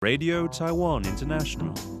Radio Taiwan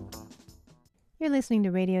International. You're listening to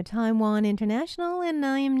Radio Taiwan International, and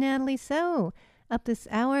I am Natalie So. Up this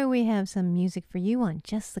hour, we have some music for you on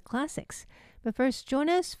Just the Classics. But first, join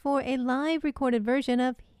us for a live recorded version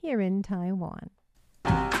of Here in Taiwan.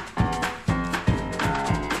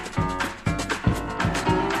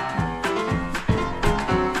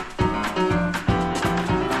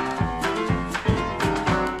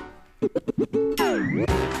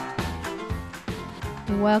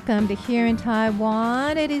 Welcome to Here in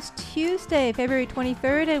Taiwan. It is Tuesday, February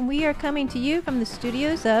 23rd, and we are coming to you from the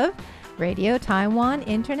studios of Radio Taiwan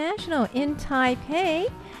International in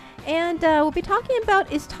Taipei. And we'll be talking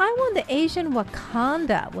about, is Taiwan the Asian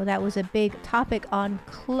Wakanda? Well, that was a big topic on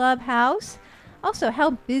Clubhouse. Also,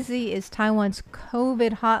 how busy is Taiwan's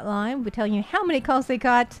COVID hotline? We'll be telling you how many calls they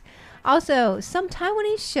got. Also, some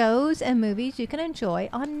Taiwanese shows and movies you can enjoy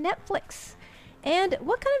on Netflix. And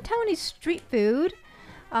what kind of Taiwanese street food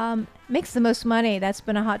makes the most money? That's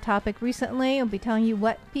been a hot topic recently. We'll be telling you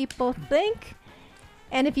what people think.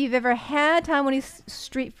 And if you've ever had Taiwanese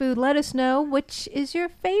street food, let us know which is your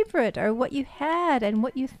favorite or what you had and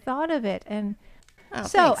what you thought of it. And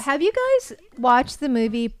thanks. Have you guys watched the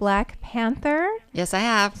movie Black Panther? Yes, I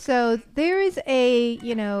have. So there is a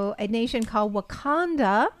nation called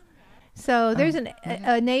Wakanda. So there's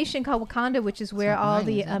a nation called Wakanda, which is where all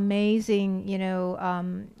the amazing,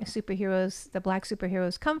 superheroes, the black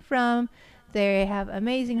superheroes come from. They have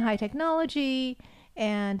amazing high technology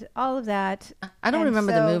and all of that. I don't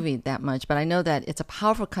remember the movie that much, but I know that it's a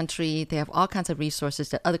powerful country. They have all kinds of resources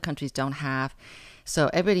that other countries don't have. So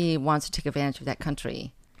everybody wants to take advantage of that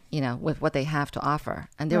country, with what they have to offer.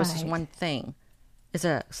 And there was this one thing. Is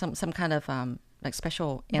there some kind of like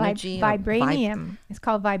special energy? Vibranium. It's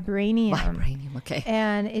called vibranium. Vibranium, okay.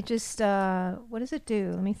 And it just, what does it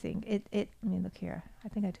do? Let me think. Let me look here. I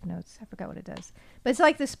think I took notes. I forgot what it does. But it's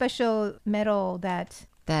like this special metal that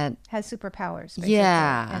has superpowers, basically.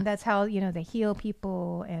 Yeah. And that's how, they heal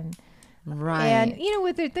people and... Right. And,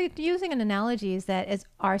 what they're using an analogy is that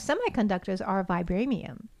our semiconductors are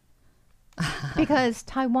vibranium. Because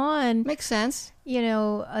Taiwan... Makes sense.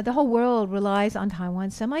 The whole world relies on Taiwan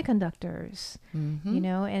semiconductors,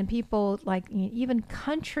 and people even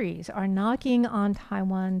countries are knocking on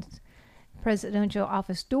Taiwan's presidential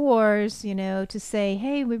office doors, to say,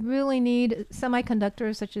 hey, we really need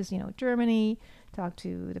semiconductors, such as, Germany, talk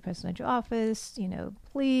to the presidential office,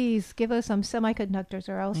 please give us some semiconductors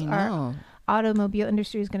or else our automobile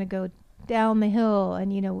industry is going to go down the hill.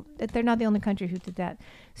 And, they're not the only country who did that.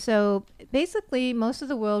 So basically, most of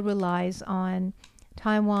the world relies on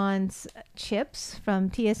Taiwan's chips from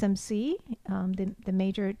TSMC, the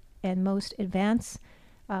major and most advanced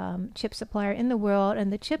chip supplier in the world.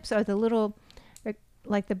 And the chips are the little,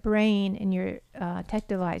 like the brain in your tech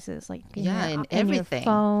devices, like in everything. In your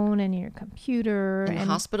phone and your computer. In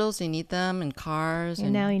hospitals, you need them, in cars.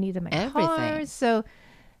 And now you need them in cars. So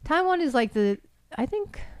Taiwan is like I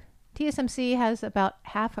think TSMC has about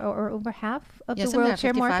half or over half of the world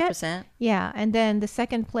share market. 55%. Yeah, and then the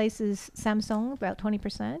second place is Samsung, about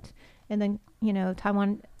 20%. And then,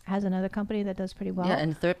 Taiwan has another company that does pretty well. Yeah,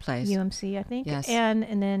 in third place. UMC, I think. Yes.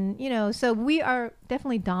 And then, so we are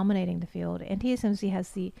definitely dominating the field. And TSMC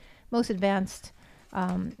has the most advanced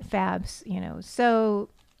fabs, So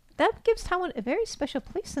that gives Taiwan a very special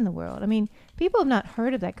place in the world. I mean, people have not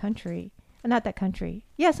heard of that country. Not that country.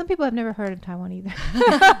 Yeah, some people have never heard of Taiwan either.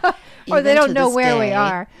 Or they don't know where we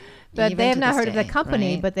are. But they have not heard of the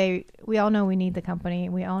company, right? But we all know we need the company.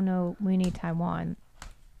 We all know we need Taiwan.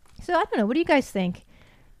 So I don't know. What do you guys think?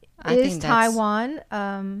 Is Taiwan...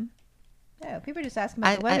 people are just asking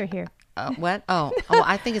about the weather here. What?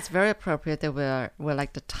 I think it's very appropriate that we're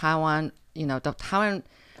like the Taiwan, the Taiwan...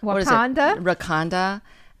 Wakanda? Wakanda.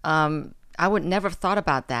 I would never have thought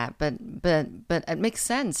about that, but it makes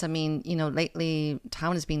sense. I mean, lately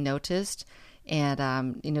Taiwan is being noticed, and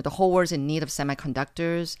the whole world's in need of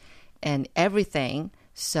semiconductors and everything.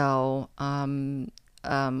 So, and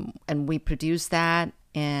we produce that,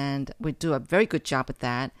 and we do a very good job with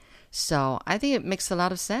that. So I think it makes a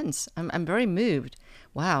lot of sense. I'm very moved.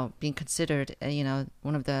 Wow, being considered,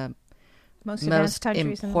 one of the most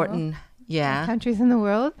important. Countries in the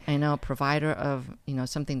world. I know, provider of,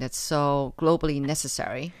 something that's so globally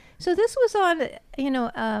necessary. So this was on,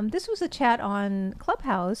 this was a chat on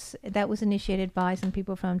Clubhouse that was initiated by some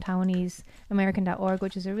people from TaiwaneseAmerican.org,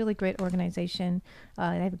 which is a really great organization.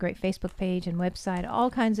 They have a great Facebook page and website, all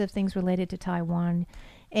kinds of things related to Taiwan.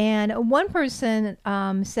 And one person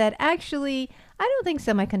said, actually, I don't think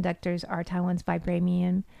semiconductors are Taiwan's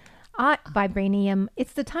vibranium. Vibranium.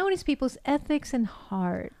 It's the Taiwanese people's ethics and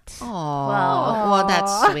heart. Oh, well,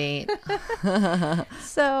 that's sweet.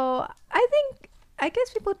 So I guess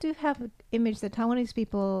people do have an image that Taiwanese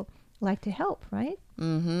people like to help, right?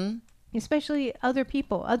 Mm-hmm. Especially other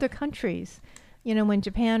people, other countries. You know, when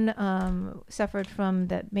Japan suffered from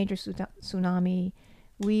that major tsunami,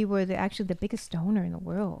 we were actually the biggest donor in the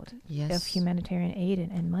world of humanitarian aid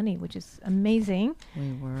and money, which is amazing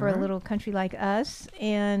for a little country like us.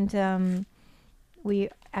 And we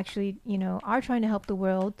actually, are trying to help the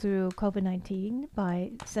world through COVID-19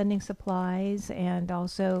 by sending supplies, and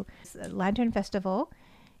also Lantern Festival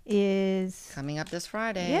is coming up this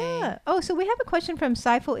Friday. Yeah. Oh, so we have a question from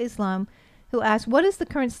Saiful Islam, who asked, what is the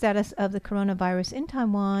current status of the coronavirus in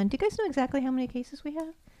Taiwan? Do you guys know exactly how many cases we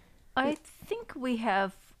have? I think we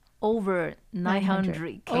have over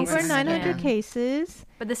 900 cases. Over 900 cases.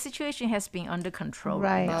 But the situation has been under control.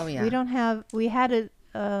 Right. Oh, yeah. We had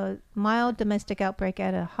a mild domestic outbreak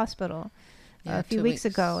at a hospital a few weeks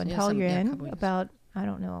ago in Taoyuan, about, I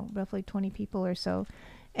don't know, roughly 20 people or so.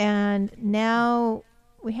 And now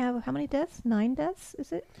we have, how many deaths? 9 deaths,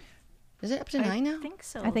 is it? Is it up to 9 now? I think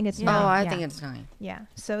so. I think it's 9. Oh, I think it's 9. Yeah.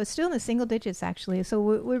 So it's still in the single digits, actually. So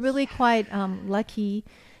we're really quite lucky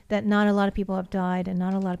that not a lot of people have died and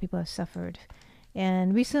not a lot of people have suffered.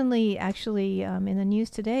 And recently, actually, in the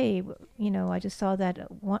news today, I just saw that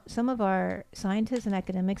some of our scientists and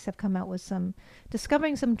academics have come out with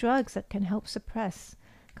discovering some drugs that can help suppress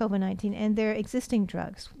COVID-19. And they're existing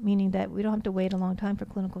drugs, meaning that we don't have to wait a long time for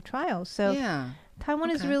clinical trials. So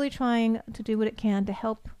Taiwan is really trying to do what it can to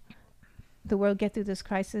help the world get through this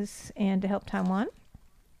crisis and to help Taiwan.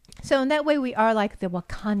 So in that way, we are like the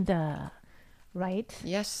Wakanda, right?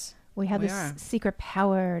 Yes. We have this secret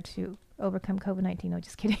power to overcome COVID-19. No,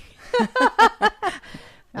 just kidding.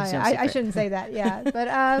 I shouldn't say that, yeah.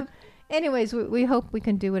 But anyways, we hope we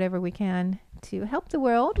can do whatever we can to help the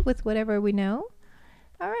world with whatever we know.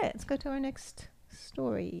 All right, let's go to our next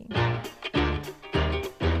story.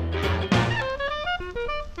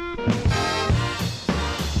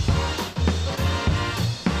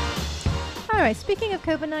 All right, speaking of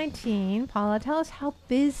COVID-19, Paula, tell us how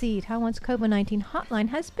busy Taiwan's COVID-19 hotline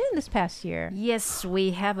has been this past year. Yes,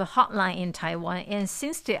 we have a hotline in Taiwan, and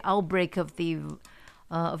since the outbreak of the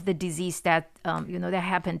disease that that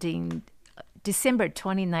happened in December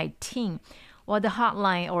 2019, well, the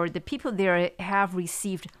hotline or the people there have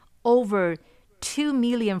received over 2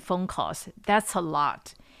 million phone calls. That's a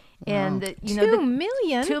lot. Wow. And 2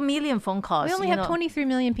 million? 2 million phone calls. We only have 23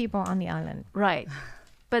 million people on the island. Right.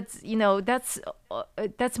 But,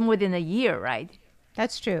 that's more than a year, right?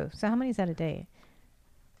 That's true. So how many is that a day?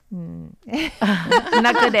 Not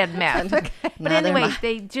good at math. Okay. But anyway,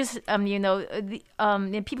 they just,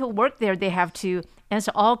 the people work there, they have to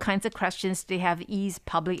answer all kinds of questions. They have ease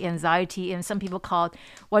public anxiety. And some people call,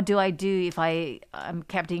 what do I do if I'm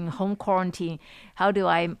kept in home quarantine? How do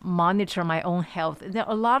I monitor my own health? There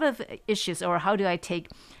are a lot of issues. Or how do I take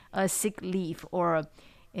a sick leave? Or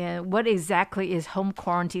what exactly is home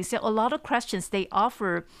quarantine? So a lot of questions. They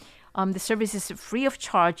offer the service is free of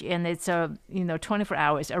charge, and it's 24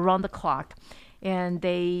 hours around the clock. And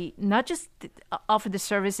they not just offer the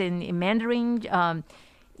service in Mandarin,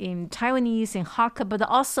 in Taiwanese, in Hakka, but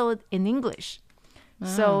also in English.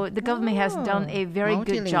 So the government has done a very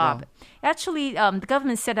good job. Actually, the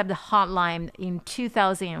government set up the hotline in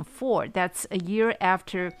 2004. That's a year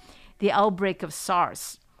after the outbreak of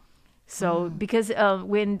SARS. So because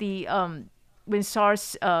when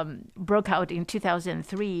SARS broke out in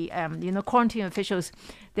 2003, quarantine officials,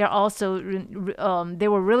 they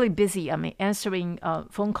were really busy. Answering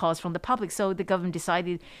phone calls from the public. So the government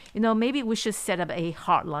decided, maybe we should set up a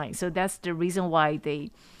hotline. So that's the reason why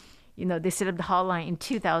they set up the hotline in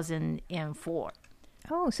 2004.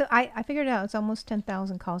 Oh, so I figured it out. It's almost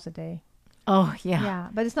 10,000 calls a day. Oh, yeah. Yeah,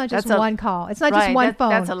 but it's not just one call. It's not just one phone.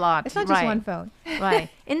 That's a lot. It's not just one phone. Right.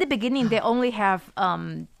 In the beginning, they only have,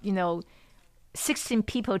 16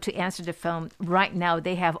 people to answer the phone. Right now,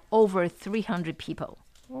 they have over 300 people.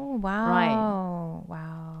 Oh, wow. Right.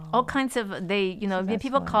 Wow. All kinds of,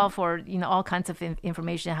 people call for, all kinds of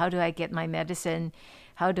information. How do I get my medicine?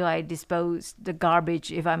 How do I dispose the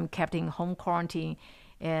garbage if I'm kept in home quarantine?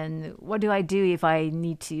 And what do I do if I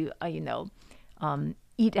need to,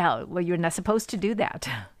 eat out? Well, you're not supposed to do that.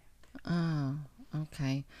 Oh,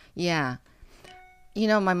 okay. Yeah.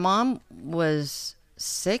 My mom was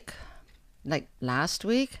sick like last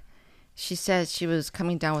week. She said she was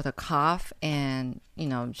coming down with a cough and, she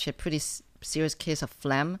had a pretty serious case of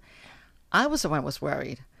phlegm. I was the one who was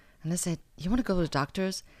worried. And I said, you want to go to the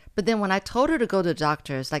doctors? But then when I told her to go to the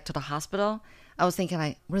doctors, like to the hospital, I was thinking,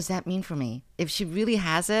 like, what does that mean for me? If she really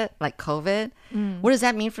has it, like COVID, what does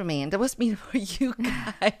that mean for me? And that was mean for you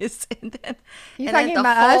guys. And then You're and then talking the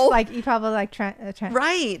about whole- us, like you probably like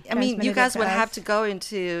right. I mean, you transmitted guys it would to have us. to go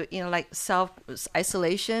into, like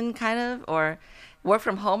self-isolation kind of, or work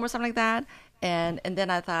from home or something like that. And then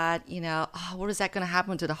I thought, oh, what is that going to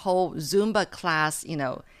happen to the whole Zumba class,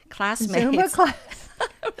 classmates? Zumba class.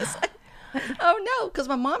 I was like, oh no, because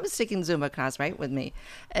my mom is taking Zumba class, right, with me.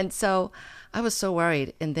 And so I was so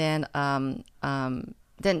worried. And then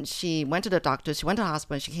she went to the doctor, she went to the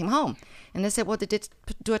hospital, and she came home. And they said, well, they did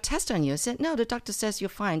do a test on you. I said, no, the doctor says you're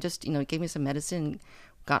fine. Just, gave me some medicine,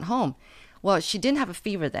 got home. Well, she didn't have a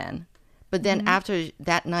fever then. But then after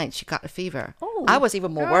that night, she got a fever. Oh. I was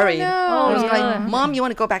even more Oh, worried. no. I was Oh, like, yeah. Mom, you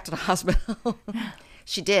want to go back to the hospital?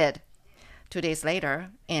 She did. 2 days later,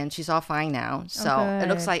 and she's all fine now. So it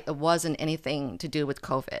looks good. like it wasn't anything to do with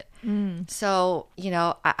COVID. So,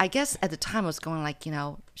 I guess at the time I was going like,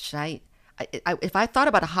 should I if I thought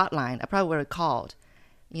about a hotline, I probably would have called.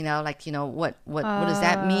 What does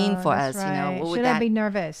that mean for us? That's right. What would Should that I be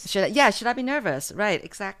nervous? should I be nervous? Right,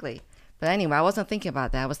 exactly. But anyway, I wasn't thinking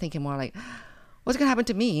about that. I was thinking more like, what's going to happen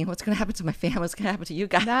to me? What's going to happen to my family? What's going to happen to you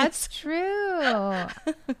guys? That's true.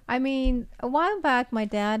 I mean, a while back, my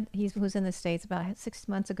dad, who's in the States, about 6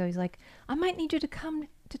 months ago, he's like, I might need you to come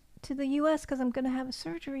to the U.S. because I'm going to have a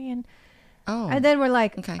surgery. And then we're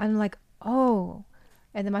like, Okay. I'm like, oh.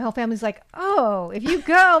 And then my whole family's like, oh, if you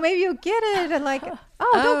go, maybe you'll get it. And like,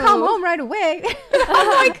 oh, don't come home right away. I'm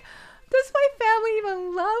like, does my family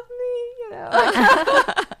even love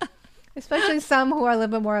me? Especially some who are a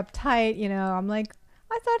little bit more uptight, I'm like,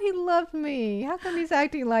 I thought he loved me. How come he's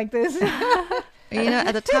acting like this?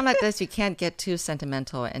 At a time like this, you can't get too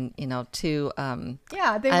sentimental and, too...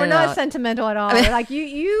 Yeah, they I were don't not know. sentimental at all. They're like,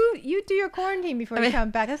 you do your quarantine before you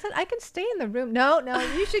come back. I said, I can stay in the room. No,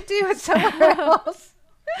 you should do it somewhere else.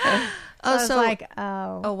 I was like,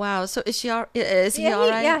 oh. Oh, wow. So is he all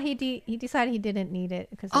right? Yeah, he decided he didn't need it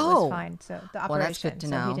because it Oh. was fine. So the operation, Well, that's good to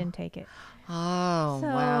so know. he didn't take it. Oh, So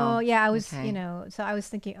wow. yeah, I was, Okay. so I was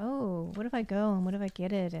thinking, oh, what if I go and what if I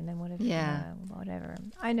get it, and then what if, Yeah. whatever.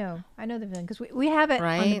 I know the feeling because we have it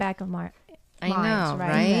on the Right? back of our I minds, know, right?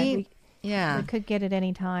 right? That Yeah, we could get it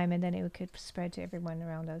any time, and then it could spread to everyone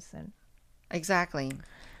around us. And exactly.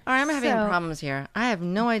 All right, I'm having So- problems here. I have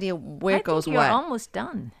no idea where I it goes think you're what. almost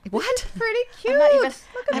done. What? pretty cute. not even-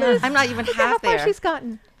 Look at this. I'm not even Look at how half far there. she's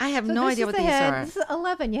gotten. I have So no this idea is what the these head. are. This is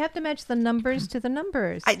 11. You have to match the numbers to the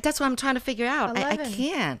numbers. That's what I'm trying to figure out. I 11.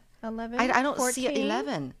 can't. 11. I don't see 14.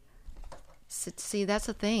 11. See, that's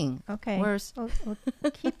the thing. Okay. Where's We'll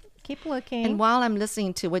keep looking. and while I'm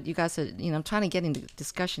listening to what you guys are, I'm trying to get into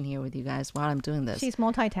discussion here with you guys while I'm doing this. She's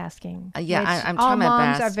multitasking. Yeah, which I'm all trying my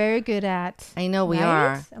moms best. are very good at. I know we right?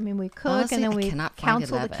 are. I mean, we cook Honestly, and then I we cannot find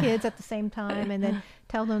counsel the 11. kids at the same time, and then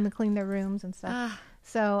tell them to clean their rooms and stuff.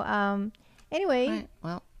 So, anyway, Right,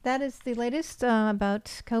 well, that is the latest about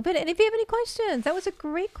COVID. And if you have any questions, that was a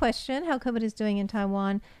great question. How COVID is doing in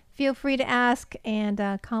Taiwan? Feel free to ask and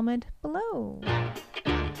comment below.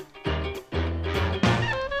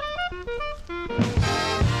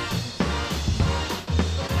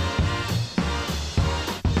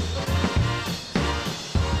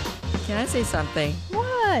 can I say something?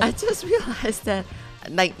 What? I just realized that,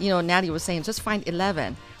 like, Natalie was saying, just find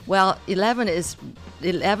 11. Well, 11 has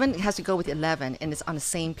to go with 11, and it's on the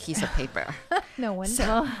same piece of paper. No one.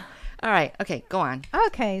 All right. Okay, go on.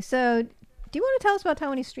 Okay, so do you want to tell us about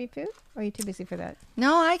Taiwanese street food? Or are you too busy for that?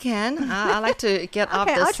 No, I can. I like to get off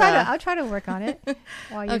Okay, this. I'll try to work on it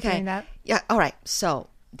while you're doing that. Yeah. All right. So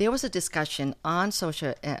there was a discussion on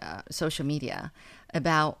social media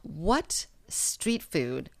about what street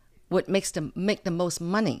food would make the most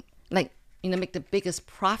money, like make the biggest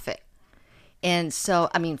profit. And so,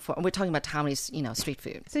 I mean, we're talking about Taiwanese, street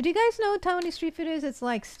food. So do you guys know what Taiwanese street food is? It's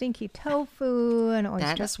like stinky tofu and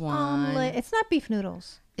oyster is one. omelet. It's not beef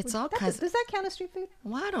noodles. It's all kinds. Does that count as street food?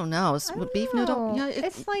 Well, I don't know. I With don't beef noodle, know.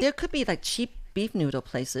 It's like- there could be like cheap beef noodle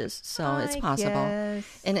places, so it's I possible.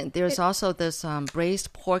 guess. And there's also this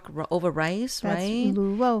braised pork over rice, That's right?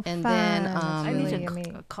 luo And fan. then That's I need really to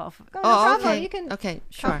yummy. cough. No Oh, problem. okay. You can Okay,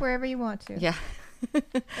 cough sure. wherever you want to. Yeah. But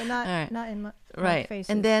not All right. not in my Right. face.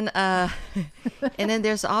 And then and then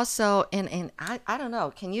there's also and I don't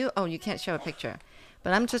know, can you you can't show a picture.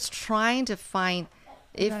 But I'm just trying to find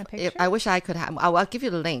if want a if picture? I wish I could have I'll give you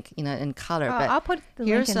the link, in color, but I'll put the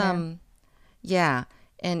here's link in there. yeah.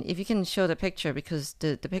 And if you can show the picture, because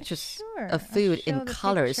the pictures Sure. of I'll food show in the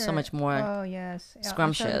color is so picture. much more Oh yes, Yeah, I'll show the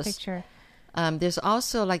scrumptious. picture. There's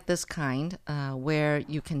also like this kind where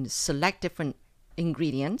you can select different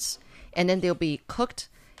ingredients, and then they'll be cooked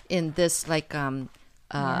in this like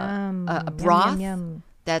Yum, broth yum.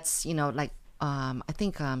 that's like I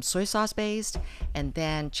think soy sauce based, and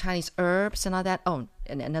then Chinese herbs and all that. Oh,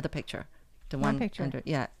 and another picture. The One one picture. under,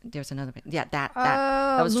 yeah, there's another picture. Yeah, that. Oh,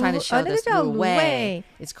 I was trying to show this. this is Lu Lu Wei. Wei.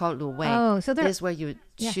 It's called Lu Wei. Oh, so there- this is where you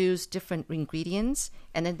choose different ingredients,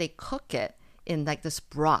 and then they cook it in like this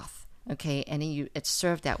broth. Okay, and then it's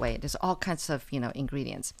served that way. There's all kinds of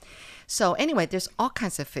ingredients. So anyway, there's all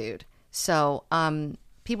kinds of food. So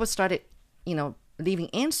people started leaving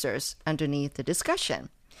answers underneath the discussion.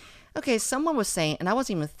 Okay, someone was saying, and I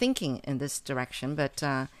wasn't even thinking in this direction, but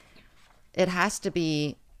it has to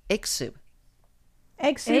be egg soup.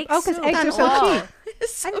 Egg soup. Egg Oh, because soup. eggs are so Wow. cheap.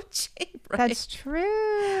 It's so cheap, right? That's true.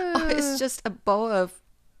 Oh, it's just a bowl of,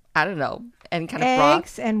 I don't know, any kind of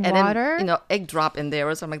Eggs broth. and then, water. egg drop in there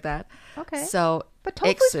or something like that. Okay. So, But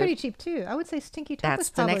egg tofu's soup, pretty cheap too. I would say stinky tofu that's is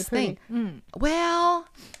the probably next pretty. thing. Well,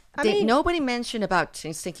 I mean- nobody mentioned about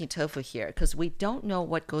stinky tofu here because we don't know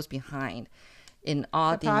what goes behind in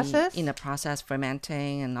all The process? in the process,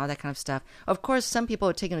 fermenting and all that kind of stuff. Of course, some people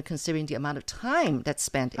are taking into considering the amount of time that's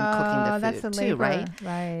spent in cooking the food that's the too, labor, right?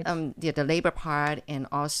 right. The labor part and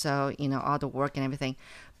also all the work and everything.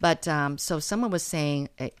 But so someone was saying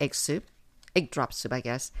egg soup, egg drop soup, I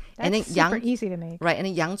guess, That's and then super easy to make. right, and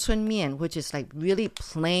then yangcun mian, which is like really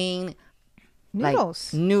plain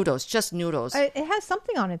Noodles. like noodles, just noodles. It has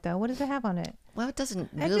something on it though. What does it have on it? Well, it doesn't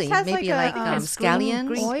It just really. has Maybe like a, like green-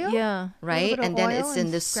 scallions, oil? Yeah. right? bit of And then oil it's in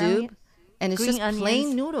and the scallion. soup, and it's Green just plain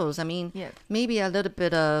onions. noodles. I mean, Yeah. maybe a little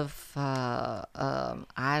bit of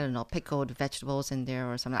I don't know, pickled vegetables in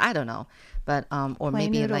there or something. I don't know, Plain but or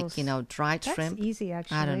maybe noodles. like dried That's shrimp. easy,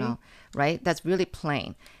 actually. I don't know, right? That's really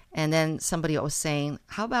plain. And then somebody was saying,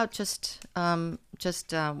 how about just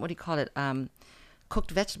what do you call it?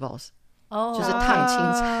 Cooked vegetables. Oh, 就是烫青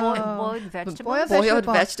菜 boiled vegetables. Boiled boiled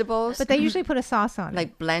vegetables. vegetables, But they usually put a sauce on it.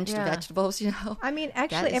 like blanched Yeah. vegetables, I mean,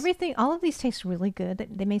 actually, is- everything, all of these taste really good.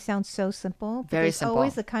 They may sound so simple, but Very there's simple.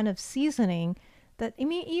 always a kind of seasoning that, I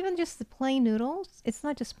mean, even just the plain noodles, it's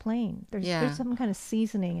not just plain. Yeah. There's some kind of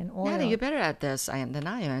seasoning and oil. Natalie, you're better at this than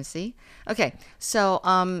I am. See, okay, so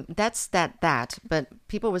that's that. But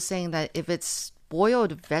people were saying that if it's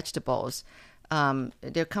boiled vegetables,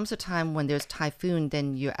 there comes a time when there's typhoon,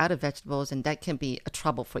 then you're out of vegetables, and that can be a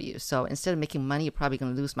trouble for you. So instead of making money, you're probably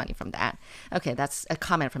going to lose money from that. Okay, that's a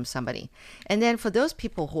comment from somebody. And then for those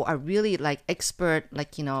people who are really like expert,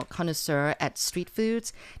 like connoisseur at street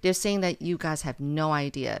foods, they're saying that you guys have no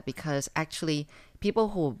idea because actually people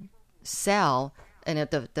who sell and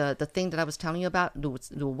the thing that I was telling you about,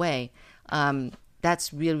 Lu Wei,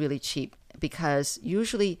 that's really, really cheap because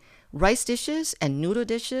usually rice dishes and noodle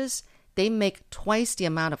dishes, they make twice the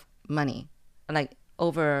amount of money, like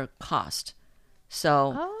over cost.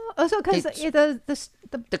 So so because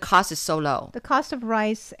the cost is so low. the cost of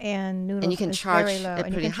rice and noodles And you can is charge very low, it and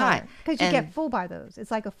you pretty can charge- high. because you And- get full by those.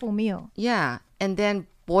 It's like a full meal. Yeah, and then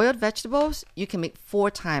boiled vegetables, you can make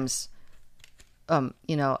 4 times,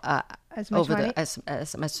 As much over money? as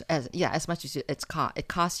much as it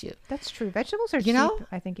costs you. That's true. Vegetables are You cheap, know?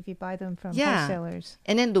 I think, if you buy them from Yeah. wholesalers.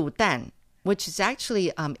 And then lu dan, which is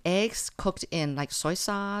actually eggs cooked in like soy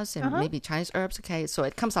sauce and maybe Chinese herbs. Okay, so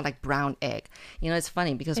it comes out like brown egg. It's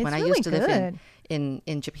funny because when It's I really used to live good.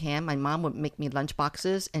 in Japan, my mom would make me lunch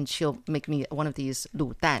boxes and she'll make me one of these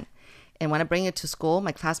lu dan. And when I bring it to school,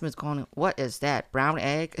 my classmates going, "What is that? Brown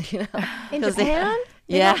egg?" In 'Cause they- Japan?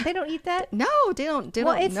 yeah. They don't eat that? No, they don't. They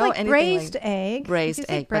Well, don't it's know like anything braised like egg. braised If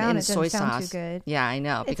you say egg, brown, but in it doesn't soy sound sauce. too good. Yeah, I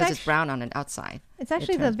know It's because it's actu- brown on the outside. It's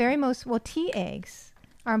actually It the turns- very most, tea eggs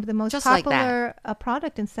are the most Just like that. popular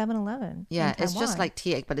product in 7-Eleven. Yeah, in it's just Taiwan. like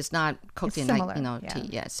tea egg, but it's not cooked It's in similar, like yeah. tea.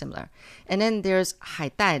 Yeah, it's similar. And then there's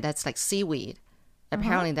hai dai, that's like seaweed.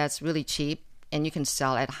 Apparently, that's really cheap, and you can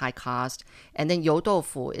sell at high cost. And then you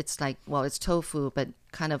tofu, it's like it's tofu, but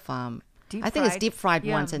kind of Deep I think it's fried. deep fried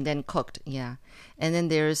Yeah. once and then cooked. Yeah, and then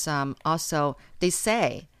there's also they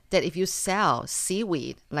say that if you sell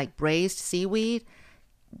seaweed, like braised seaweed,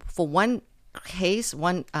 for one crate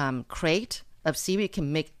of seaweed,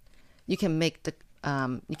 you can make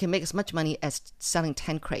as much money as selling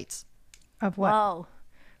 10 crates. Of what? Wow.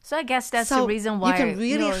 So I guess that's so the reason why you can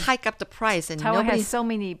really hike up the price, and Taiwan nobody has so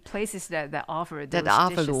many places that offer those that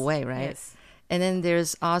offer dishes. lu wei, right? Yes. And then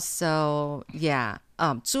there's also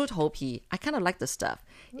猪头皮. I kind of like the stuff.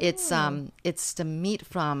 It's the meat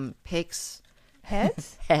from pigs'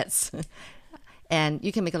 Heads? heads, and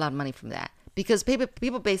you can make a lot of money from that because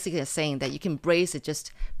people basically are saying that you can braise it,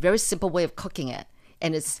 just very simple way of cooking it,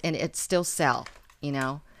 and it still sell,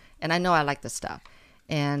 And I know I like the stuff,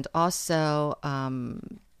 and also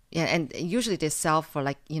and usually they sell for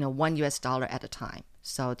like $1 at a time,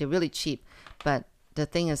 so they're really cheap. But the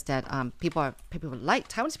thing is that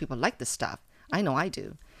Taiwanese people like this stuff. I know I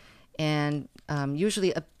do. And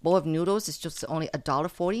usually a bowl of noodles is just only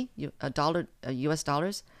 $1.40, US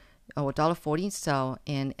dollars, or $1.40. So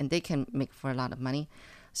and they can make for a lot of money.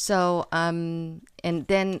 So and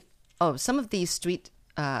then some of these street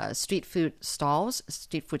food stalls,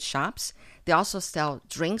 street food shops, they also sell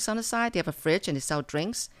drinks on the side. They have a fridge and they sell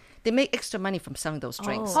drinks. They make extra money from selling those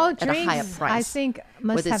drinks at a higher price. I think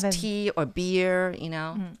must whether have it's tea or beer,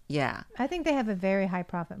 Yeah. I think they have a very high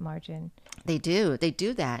profit margin. They do. They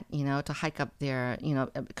do that, to hike up their,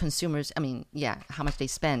 consumers. I mean, how much they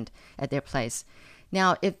spend at their place.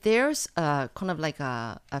 Now, if there's kind of like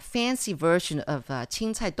a fancy version of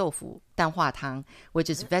青菜豆腐蛋花汤, which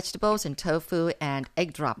is vegetables and tofu and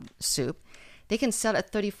egg drop soup, they can sell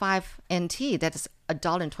at 35 NT. That is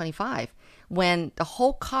 $1.25. When the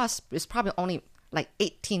whole cost is probably only like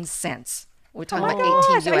 18 cents. We're talking about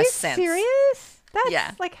 18 US cents. Are you serious?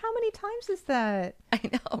 Yeah. Like, how many times is that? I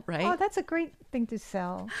know, right? Oh, that's a great thing to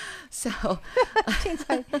sell. So,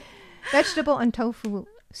 vegetable and tofu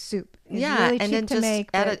soup. It's really cheap and then to just make.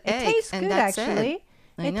 add an It egg, tastes and good, that's actually.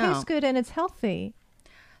 I know. Tastes good and it's healthy.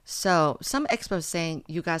 So some experts saying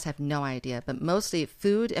you guys have no idea, but mostly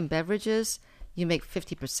food and beverages, you make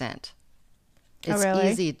 50%. It's really?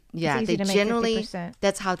 easy. Yeah, it's easy they to make generally 50%.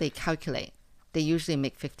 That's how they calculate. They usually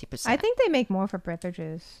make 50%. I think they make more for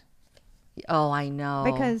beverages. Oh, I know.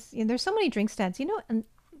 Because there's so many drink stands.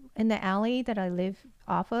 In the alley that I live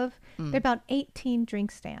off of, there are about 18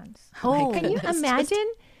 drink stands. Oh, can you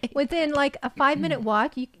imagine? Within like a 5-minute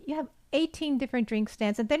walk, you have 18 different drink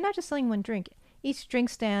stands, and they're not just selling one drink. Each drink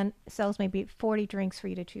stand sells maybe 40 drinks for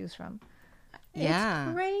you to choose from. Yeah.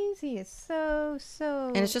 It's crazy. It's so.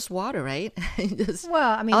 And it's just water, right?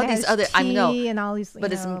 Well, I mean, all these other, tea I know, and all these,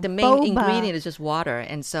 but it's the main boba. ingredient is just water,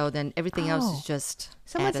 and so then everything else is just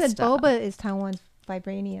Someone added said stuff. boba is Taiwan's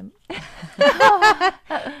vibranium.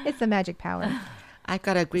 It's the magic power. I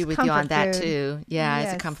gotta agree with you comfort on that food. too. Yeah, it's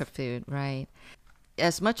a Yes. comfort food, right?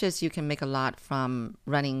 As much as you can make a lot from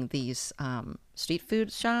running these street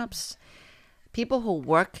food shops, people who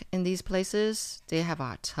work in these places, they have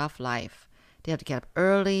a tough life. They have to get up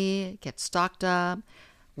early, get stocked up,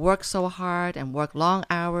 work so hard, and work long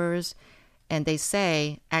hours. And they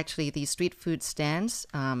say, actually, these street food stands,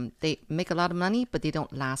 they make a lot of money, but they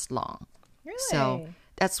don't last long. Really? So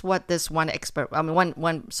that's what this one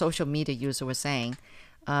one social media user was saying.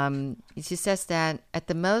 She says that at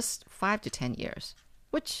the most 5 to 10 years,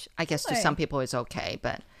 which I guess to some people is okay,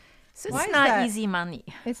 but So Why it's is not that? easy money.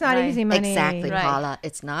 It's not right? easy money. exactly, Right. Paula,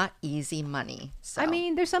 it's not easy money. So. I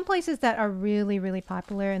mean, there's some places that are really, really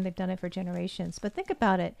popular and they've done it for generations. But think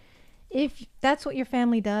about it. If that's what your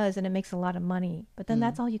family does and it makes a lot of money, but then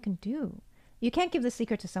that's all you can do. You can't give the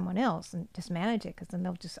secret to someone else and just manage it because then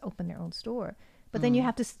they'll just open their own store. But then you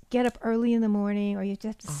have to get up early in the morning or you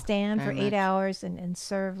have to stand for very 8 much. hours and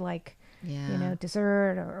serve like, Yeah.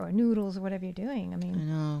 dessert or noodles or whatever you're doing. I mean, I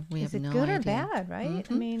know, we is have it no good or idea. bad, right?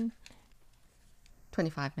 I mean,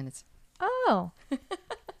 25 minutes. oh,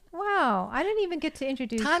 wow. I didn't even get to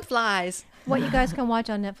introduce Time flies. what you guys can watch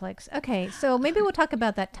on Netflix. Okay, so maybe we'll talk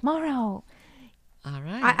about that tomorrow. All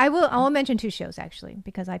right. I will mention 2 shows actually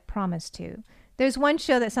because I promised to. There's one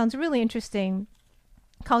show that sounds really interesting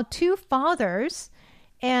called Two Fathers,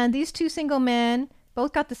 and these 2 single men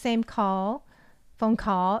both got the same phone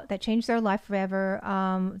call that changed their life forever.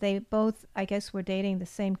 They both, I guess, were dating the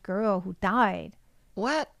same girl who died,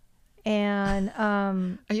 What? and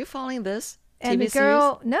Are you following this TV and the series?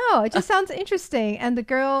 girl, no, it just sounds interesting. And the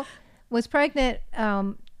girl was pregnant,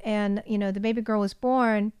 and the baby girl was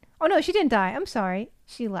born. Oh no, she didn't die. I'm sorry,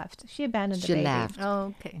 she left. She abandoned the She baby. left.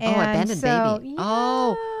 Oh, okay. Oh, And abandoned so, baby. yeah.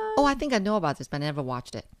 Oh, I think I know about this, but I never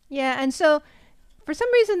watched it. Yeah, and so for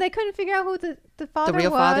some reason they couldn't figure out who the father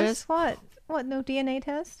real was. father is? What? No DNA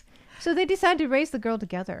test. So they decided to raise the girl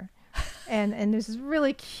together, and there's this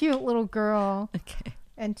really cute little girl. Okay.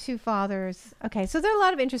 And 2 fathers. Okay, so there are a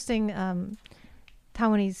lot of interesting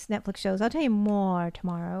Taiwanese Netflix shows. I'll tell you more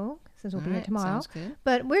tomorrow since we'll be here Alright, tomorrow. sounds good.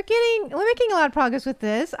 But we're making a lot of progress with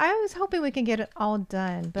this. I was hoping we can get it all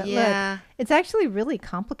done, but Yeah. look, it's actually really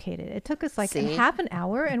complicated. It took us like See? half an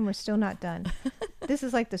hour, and we're still not done. This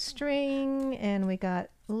is like the string, and we got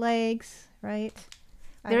legs, right?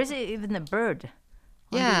 There's even a bird.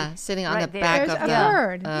 Yeah, sitting on right the there. back There's of a the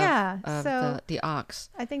bird, of- yeah, of so- the ox.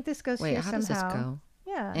 I think this goes Wait, here how somehow. does this go?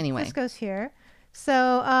 Yeah. Anyway. This goes here.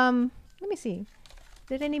 So, let me see.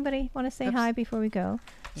 Did anybody want to say Oops. hi before we go?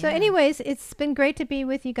 So, Yeah. anyways, it's been great to be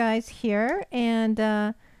with you guys here,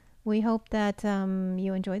 and we hope that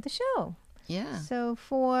you enjoyed the show. Yeah. So,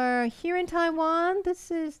 for Here in Taiwan,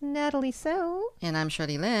 this is Natalie So. And I'm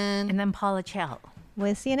Shirley Lin. And then Paula Chow.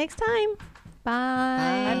 We'll see you next time.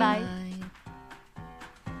 Bye. Bye-bye.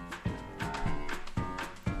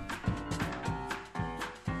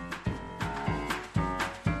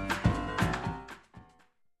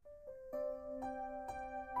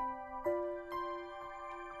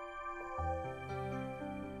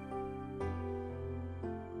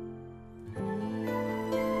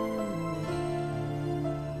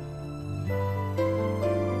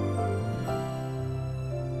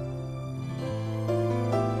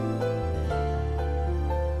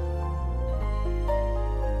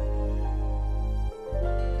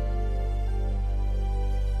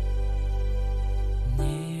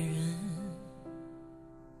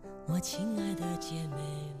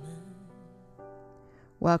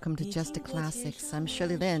 Welcome to Just the Classics. I'm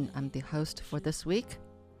Shirley Lin. I'm the host for this week.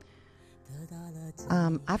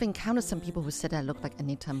 I've encountered some people who said I look like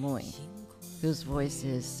Anita Mui, whose voice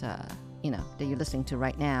is, that you're listening to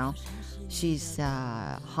right now. She's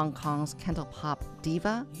Hong Kong's Cantopop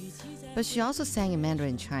diva, but she also sang in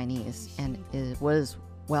Mandarin Chinese and was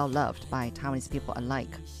well loved by Taiwanese people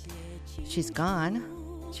alike. She's gone.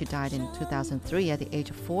 She died in 2003 at the age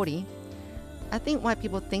of 40. I think why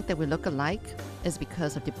people think that we look alike is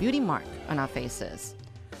because of the beauty mark on our faces.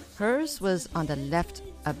 Hers was on the left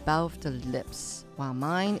above the lips, while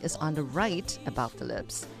mine is on the right above the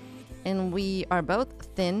lips. And we are both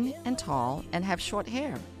thin and tall and have short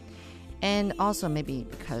hair. And also maybe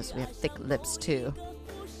because we have thick lips too.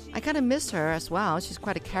 I kind of miss her as well. She's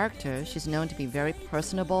quite a character. She's known to be very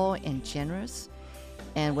personable and generous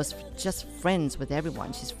and was just friends with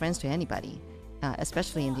everyone. She's friends to anybody.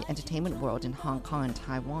 Especially in the entertainment world in Hong Kong and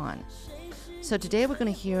Taiwan. So today we're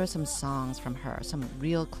going to hear some songs from her, some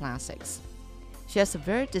real classics. She has a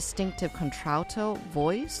very distinctive contralto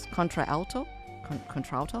voice, contralto,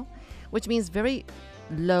 which means very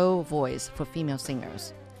low voice for female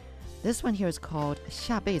singers. This one here is called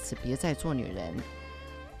下辈子别再做女人.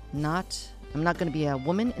 I'm not going to be a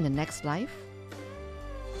woman in the next life.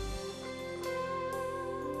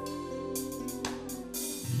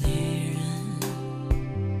 Dear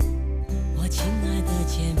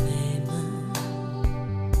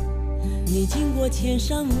你经过千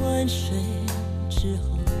山万水之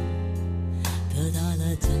后，得到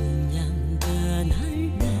了怎样的男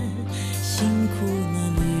人？辛苦了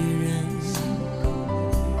女人，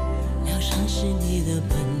疗伤是你的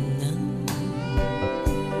本能。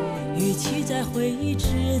与其在回忆之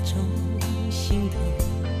中心疼，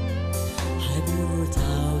还不如早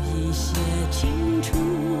一些清除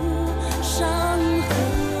伤痕。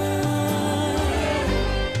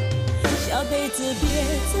下辈子别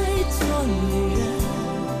再做女人，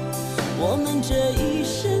我们这一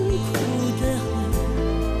生苦得很。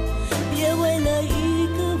别为了一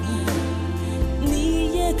个吻，你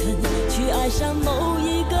也肯去爱上某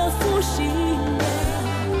一个负心人。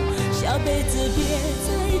下辈子别再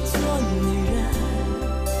做女人，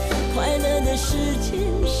快乐的时间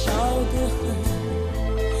少得很。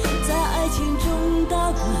在爱情中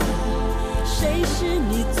打滚，谁是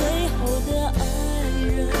你最后的爱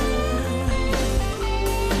人？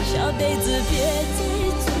下辈子别再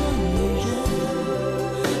做女人，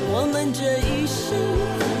我们这一生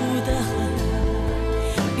苦得很。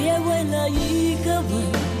别为了一个吻，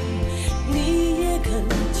你也肯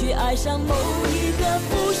去爱上某一个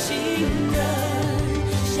负心人。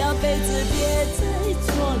下辈子别再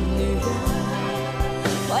做女人，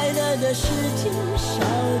快乐的时间少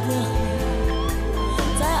得很。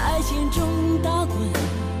在爱情中打滚，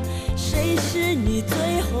谁是你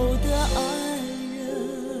最后的爱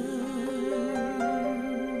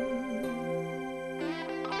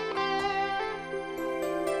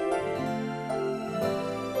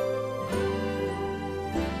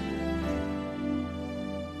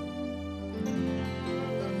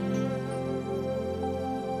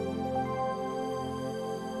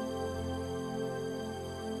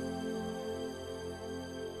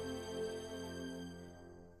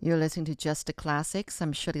？You're listening to Just the Classics.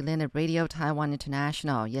 I'm Shirley Lin at Radio Taiwan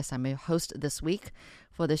International. Yes, I'm a host this week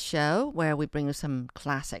for the show where we bring you some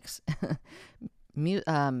classics.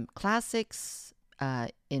 Classics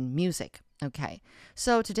in music. Okay,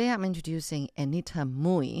 so today I'm introducing Anita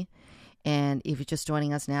Mui. And if you're just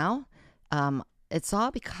joining us now, it's all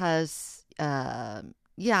because, I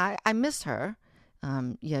missed her.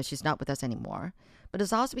 She's not with us anymore. But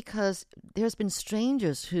it's also because there's been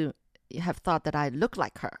strangers who have thought that I look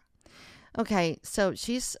like her. Okay, so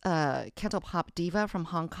she's a Cantopop diva from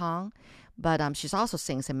Hong Kong, But she also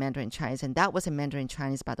sings in Mandarin Chinese, and that was in Mandarin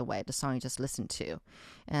Chinese, by the way, the song you just listened to.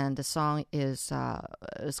 And the song is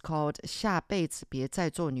called 下辈子别再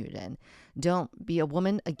做女人, Don't be a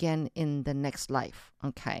woman again in the next life.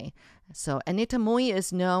 Okay, so Anita Mui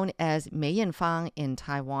is known as 梅艳芳 in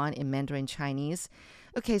Taiwan in Mandarin Chinese.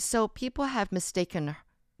 Okay, so people have mistaken,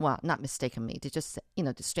 well, not mistaken me. They just,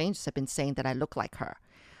 the strangers have been saying that I look like her.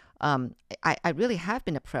 I really have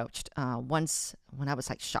been approached once when I was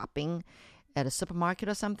like shopping at a supermarket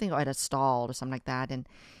or something, or at a stall or something like that.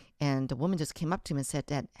 And the woman just came up to me and said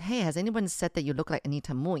that, hey, has anyone said that you look like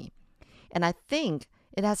Anita Mui? And I think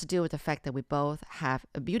it has to do with the fact that we both have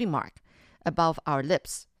a beauty mark above our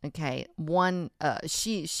lips. Okay, one,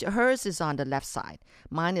 hers is on the left side.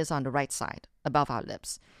 Mine is on the right side above our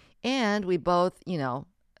lips. And we both,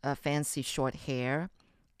 fancy short hair,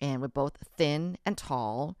 and we're both thin and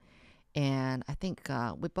tall. And I think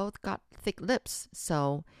we both got thick lips.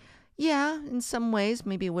 So, yeah, in some ways,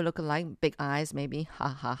 maybe we look alike. Big eyes, maybe. Ha,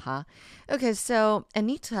 ha, ha. Okay, so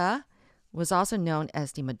Anita was also known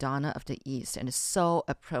as the Madonna of the East. And it's so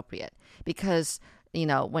appropriate because,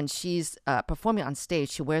 when she's performing on stage,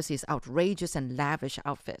 she wears these outrageous and lavish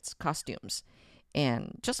outfits, costumes.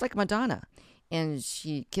 And just like Madonna. And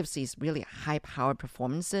she gives these really high-powered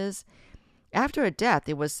performances. After her death,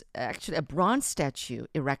 there was actually a bronze statue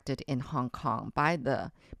erected in Hong Kong by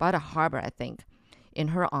the harbor, I think, in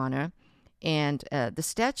her honor. And the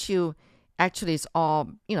statue actually is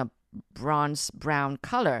all, bronze brown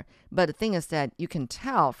color. But the thing is that you can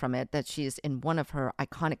tell from it that she is in one of her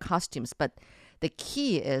iconic costumes. But the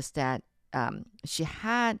key is that she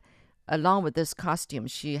had, along with this costume,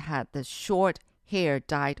 she had the short hair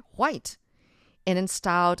dyed white and then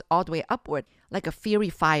styled all the way upward like a fiery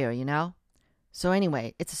fire, So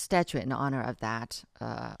anyway, it's a statue in honor of that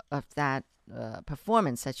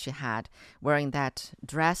performance that she had, wearing that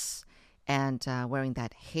dress and wearing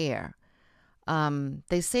that hair.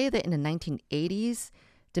 They say that in the 1980s,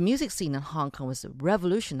 the music scene in Hong Kong was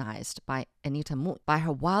revolutionized by Anita Mui, by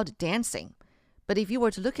her wild dancing. But if you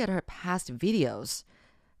were to look at her past videos,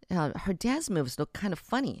 her dance moves look kind of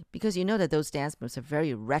funny because you know that those dance moves are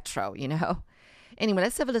very retro, Anyway,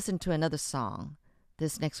 let's have a listen to another song.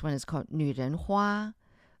 This next one is called 女人花,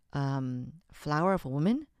 Flower of a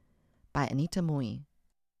Woman by Anita Mui.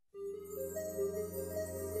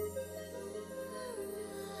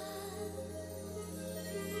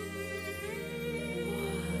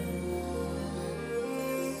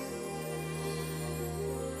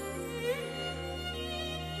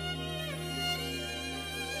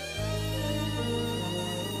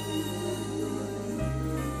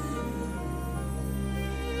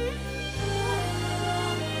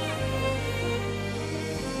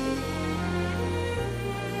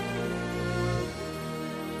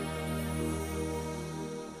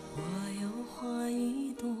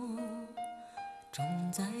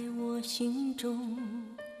心中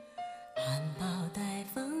含苞待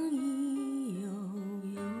放意悠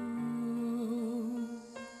悠，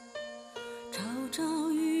朝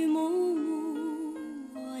朝与暮暮，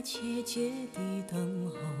我切切地等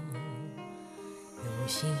候，有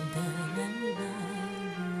心的人来入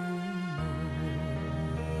梦。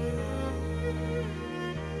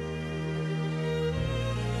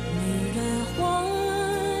女人花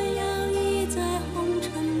摇曳在红尘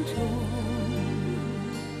中，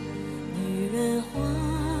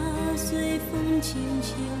随风轻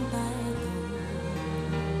轻摆动，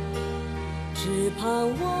只盼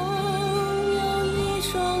望有一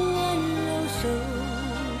双温柔手，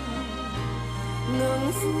能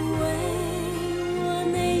抚慰我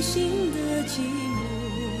内心的寂寞。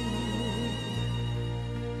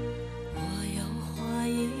我有花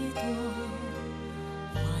一朵，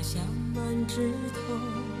花香满枝头，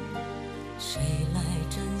谁来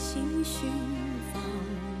真心寻芳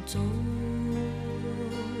踪？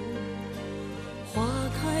花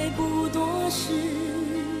开不多时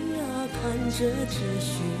啊，看着只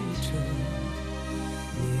虚着，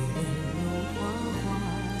女人如花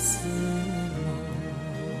花似梦。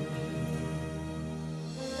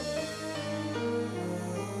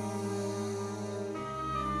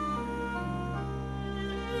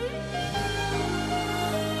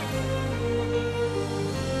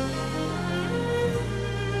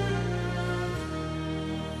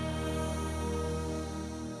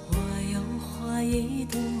一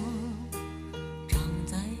朵长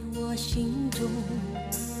在我心中，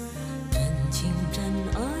真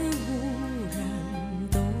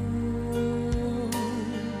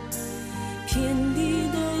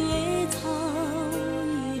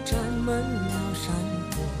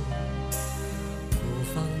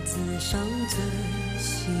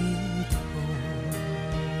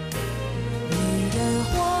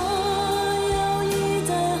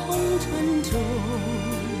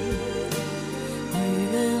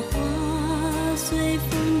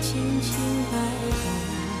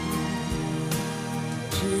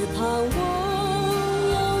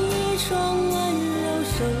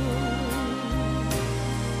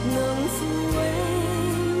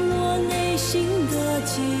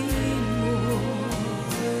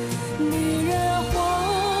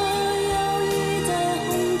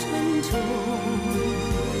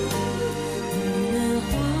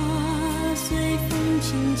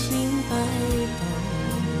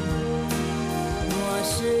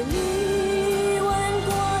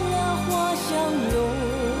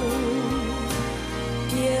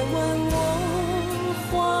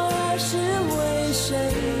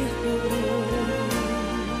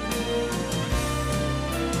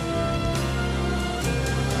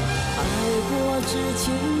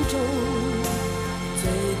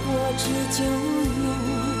持久永，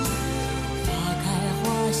花开花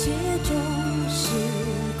谢终是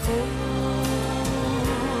空。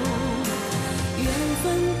缘分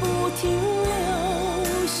不停留，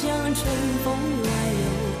像春风来又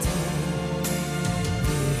走，女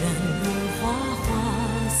人如花，花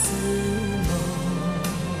似梦。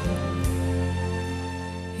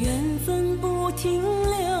缘分不停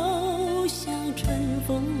留，像春风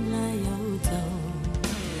来又走。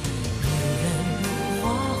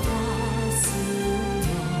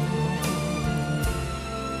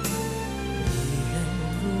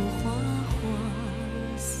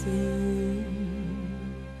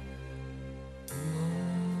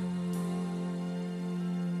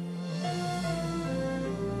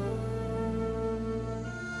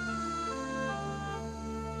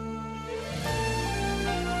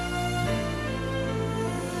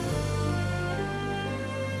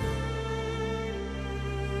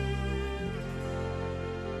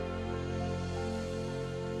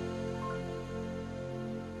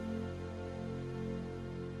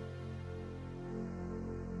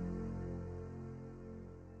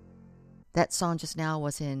That song just now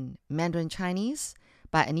was in Mandarin Chinese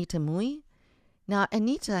by Anita Mui. Now,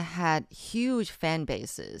 Anita had huge fan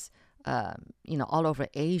bases, all over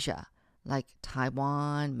Asia, like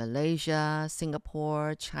Taiwan, Malaysia,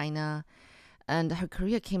 Singapore, China. And her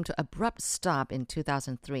career came to an abrupt stop in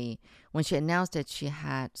 2003 when she announced that she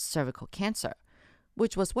had cervical cancer,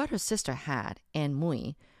 which was what her sister had, Anne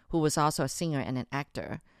Mui, who was also a singer and an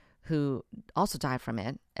actor, who also died from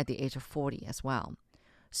it at the age of 40 as well.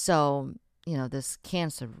 So, this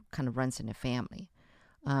cancer kind of runs in the family.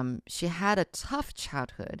 She had a tough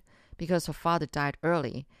childhood because her father died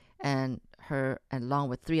early, and her, along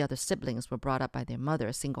with 3 other siblings, were brought up by their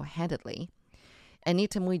mother single-handedly.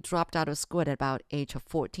 Anita Mui dropped out of school at about age of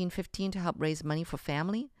 14, 15 to help raise money for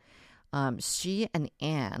family. She and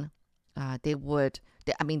Anne, they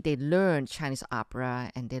learned Chinese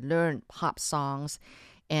opera and they learned pop songs.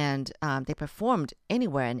 And they performed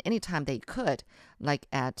anywhere and anytime they could, like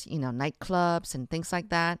at, nightclubs and things like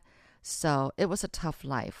that. So it was a tough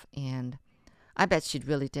life. And I bet she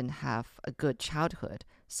really didn't have a good childhood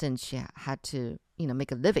since she had to,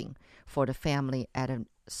 make a living for the family at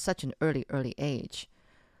such an early age.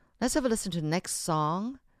 Let's have a listen to the next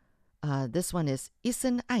song. This one is 一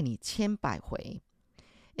生爱你千百回.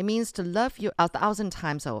 It means to love you 1,000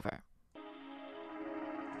 times over.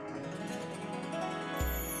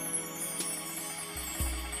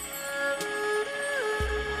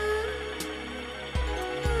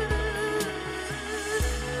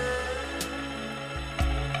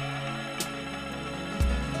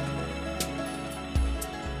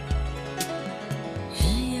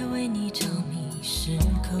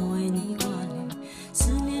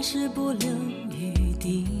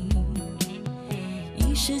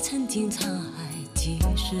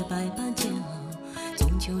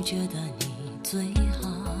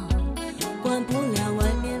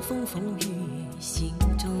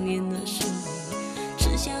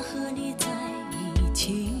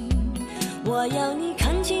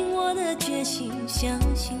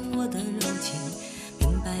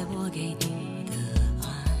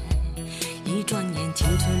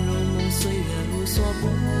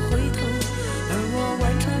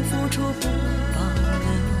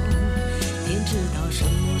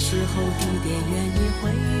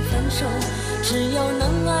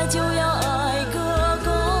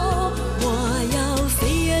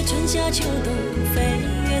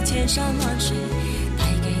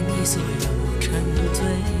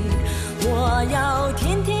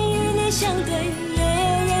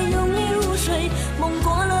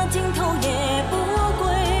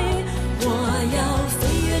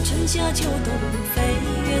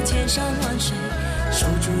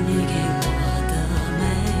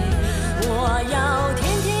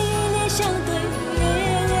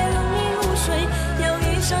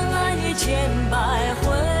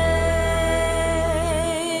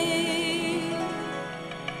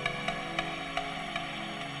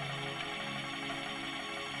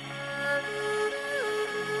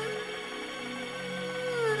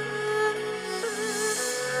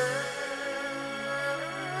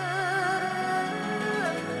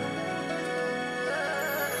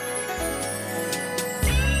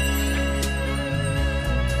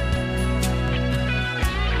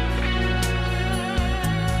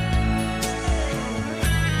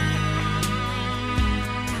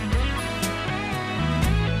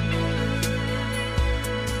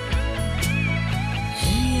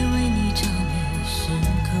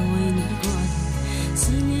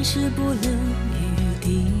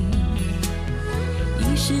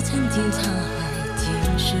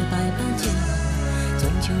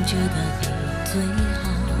 就觉得你最好，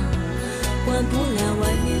管不了外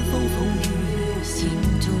面风风雨雨，心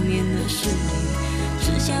中面的是你，只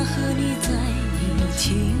想和你在一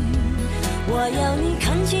起。我要你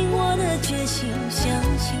看清我的决心，相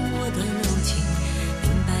信我的柔情，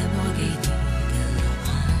明白我给你的爱。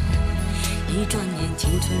一转眼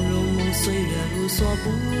青春如梦，岁月如梭不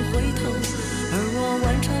回头，而我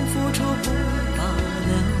完全付出不保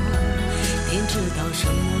留。天知道什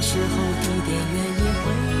么时候地点原因会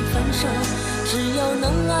分手，只有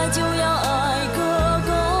能爱就要爱个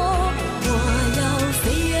够。我要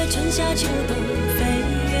飞越春夏秋冬，飞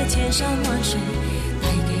越千山万水，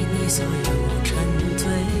带给你所有沉醉。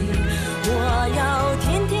我要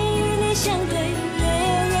天天与你相对，夜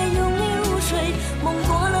夜拥你入睡，梦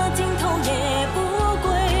过了尽头也不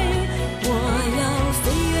归。我要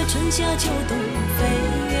飞越春夏秋冬，飞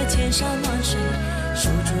越千山万水，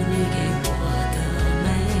守住你给我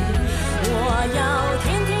我要天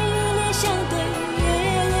天与你相对，夜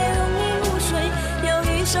夜拥你入睡，要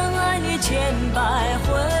一生爱你千百回。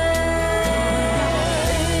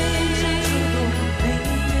飞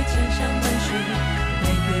越千山万水，带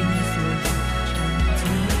给你所有沉醉。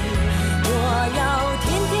我要天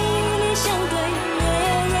天与你相对，夜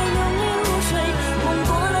夜拥你入睡，梦过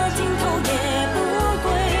了尽头也不归。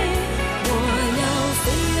我要飞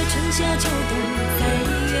越春夏秋冬，飞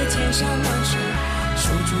越千山万水，守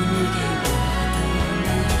住你给我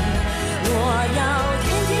我要天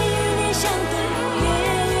天与你相对，夜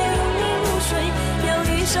夜拥你入睡，要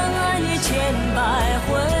一生爱你千百回。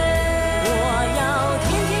我要天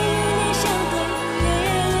天与你相对，夜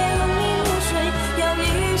夜拥你入睡，要一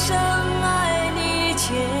生爱你千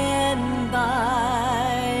百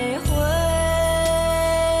回。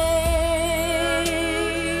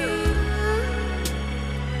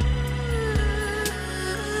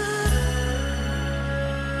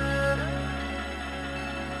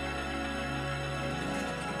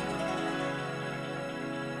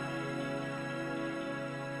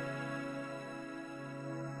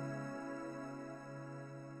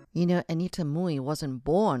You know, Anita Mui wasn't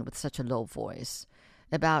born with such a low voice.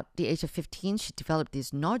 About the age of 15, she developed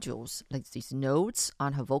these nodules, like these nodes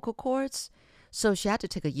on her vocal cords. So she had to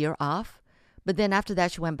take a year off. But then after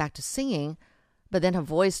that, she went back to singing. But then her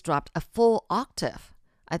voice dropped a full octave.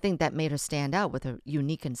 I think that made her stand out with her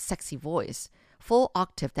unique and sexy voice. Full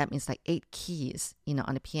octave, that means like 8 keys,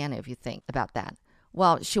 on the piano, if you think about that.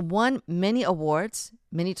 Well, she won many awards.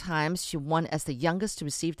 Many times she won as the youngest to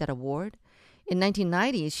receive that award. In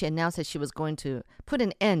 1990, she announced that she was going to put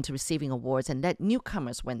an end to receiving awards and let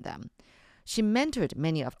newcomers win them. She mentored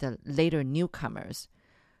many of the later newcomers.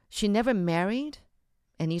 She never married.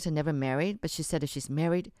 Anita never married, but she said that she's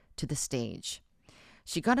married to the stage.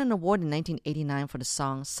 She got an award in 1989 for the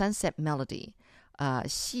song Sunset Melody,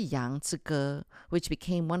 夕阳之歌, which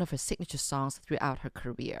became one of her signature songs throughout her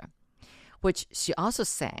career, which she also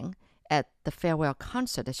sang at the farewell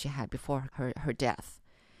concert that she had before her death.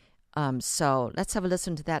 So let's have a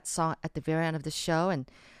listen to that song at the very end of the show.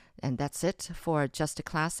 And that's it for Just the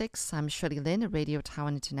Classics. I'm Shirley Lin at Radio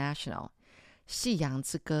Taiwan International. 夕阳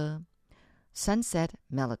之歌, Sunset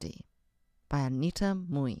Melody by Anita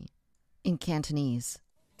Mui in Cantonese.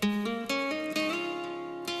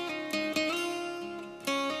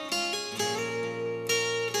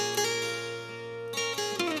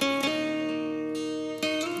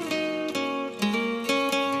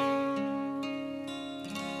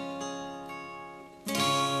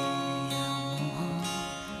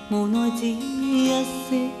 無奈只一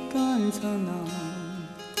息間燦爛，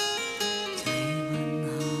齊雲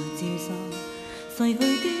下漸散，逝去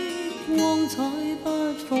的光彩不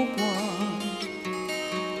復還。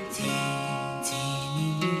遲遲年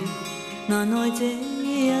月，難耐這一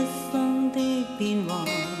生的變幻。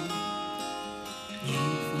如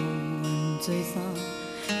浮雲聚散，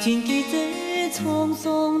纏結這滄桑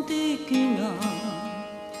的倦顏。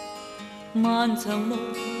漫長路，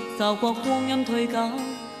驟覺光陰退減。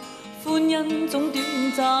歡欣總短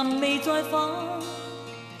暫，未再返。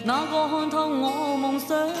哪個看透我夢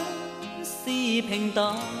想是平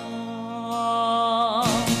淡？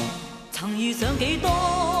曾遇上幾多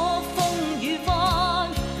風雨翻，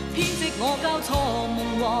編織我交錯夢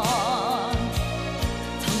幻。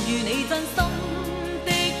曾遇你真心的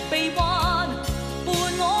臂彎，伴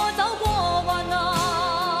我走過患難。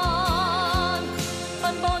奔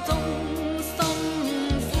波中心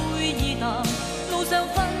灰意淡，路上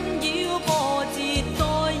紛擾波折再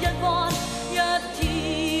一彎，一天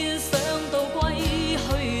想到歸去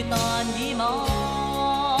但已晚。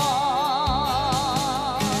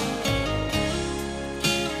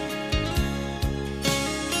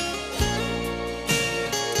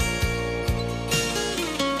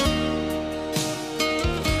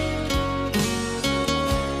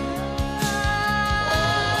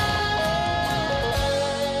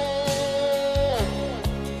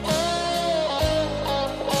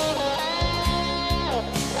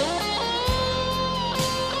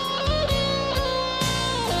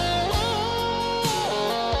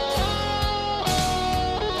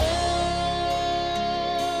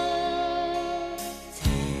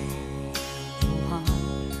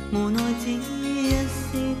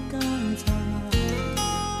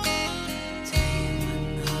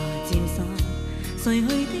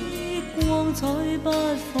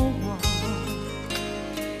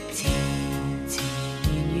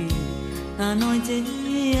拿來這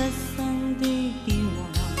一生的變幻，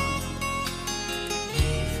如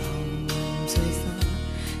浮雲隨散，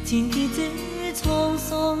纏結這滄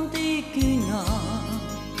桑的倦顏。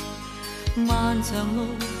漫長路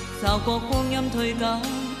驟覺光陰退減，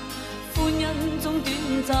歡欣中短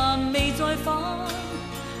暫未再返。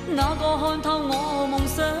哪個看透我夢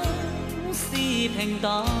想是平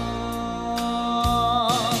淡？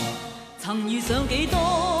曾遇上幾多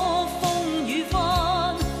風雨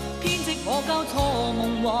翻，編織我交錯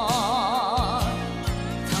夢幻。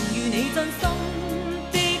曾遇你真心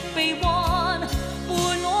的臂彎，伴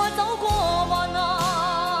我走過患難。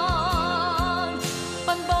奔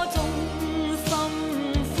波中心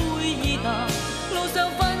灰意淡，路上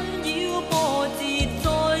紛擾波折再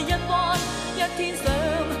一彎。一天想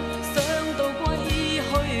到歸去，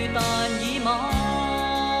但已晚。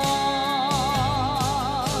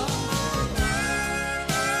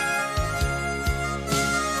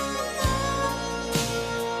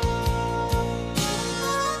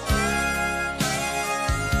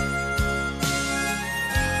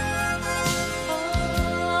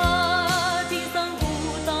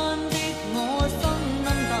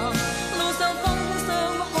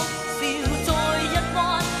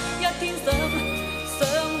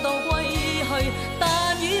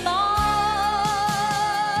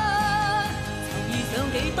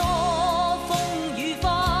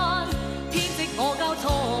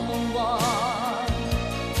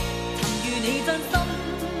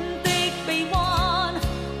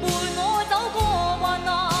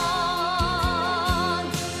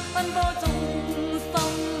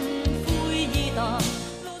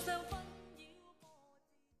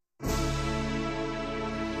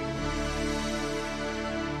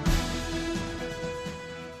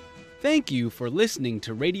Thank you for listening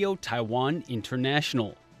to Radio Taiwan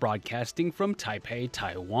International, broadcasting from Taipei,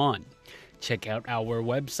 Taiwan. Check out our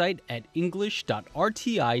website at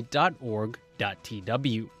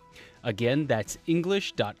english.rti.org.tw. Again, that's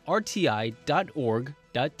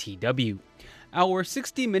english.rti.org.tw. Our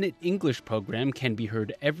 60-minute English program can be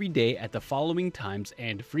heard every day at the following times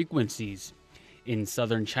and frequencies. In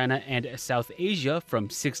southern China and South Asia from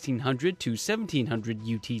 1600 to 1700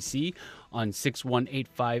 UTC on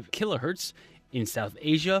 6185 kHz, in South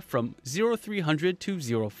Asia from 0300 to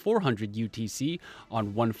 0400 UTC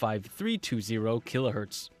on 15320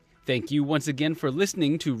 kHz. Thank you once again for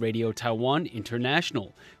listening to Radio Taiwan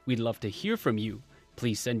International. We'd love to hear from you.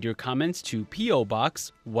 Please send your comments to P.O.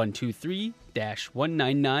 Box 123-199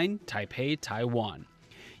 Taipei, Taiwan.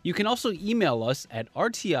 You can also email us at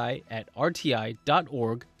rti@rti.org.tw.